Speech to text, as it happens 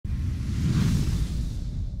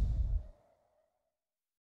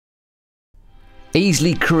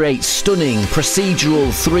Easily create stunning procedural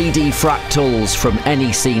 3D fractals from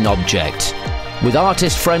any scene object. With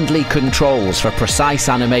artist-friendly controls for precise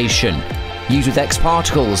animation. Used with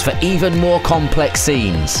X-particles for even more complex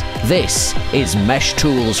scenes. This is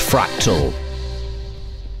MeshTools Fractal.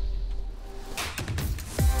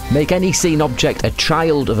 Make any scene object a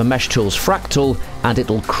child of a MeshTools fractal and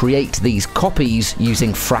it'll create these copies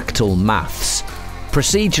using fractal maths.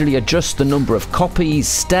 Procedurally adjust the number of copies,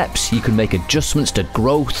 steps, you can make adjustments to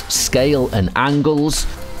growth, scale and angles.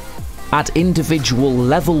 Add individual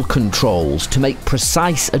level controls to make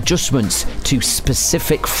precise adjustments to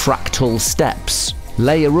specific fractal steps.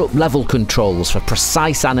 Layer up level controls for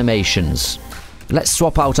precise animations. Let's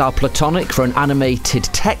swap out our platonic for an animated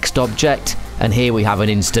text object, and here we have an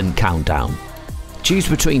instant countdown. Choose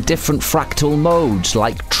between different fractal modes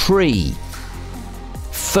like tree,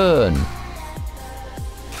 fern,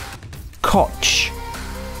 Koch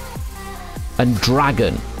and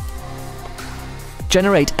dragon.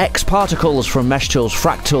 Generate X particles from MeshTools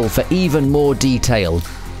Fractal for even more detail.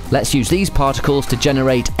 Let's use these particles to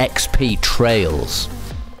generate XP trails.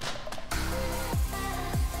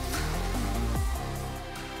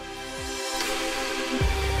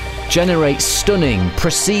 Generate stunning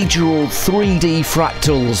procedural 3D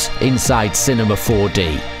fractals inside Cinema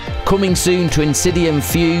 4D. Coming soon to INSYDIUM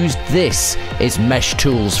Fused, this is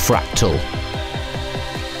MeshTools Fractal.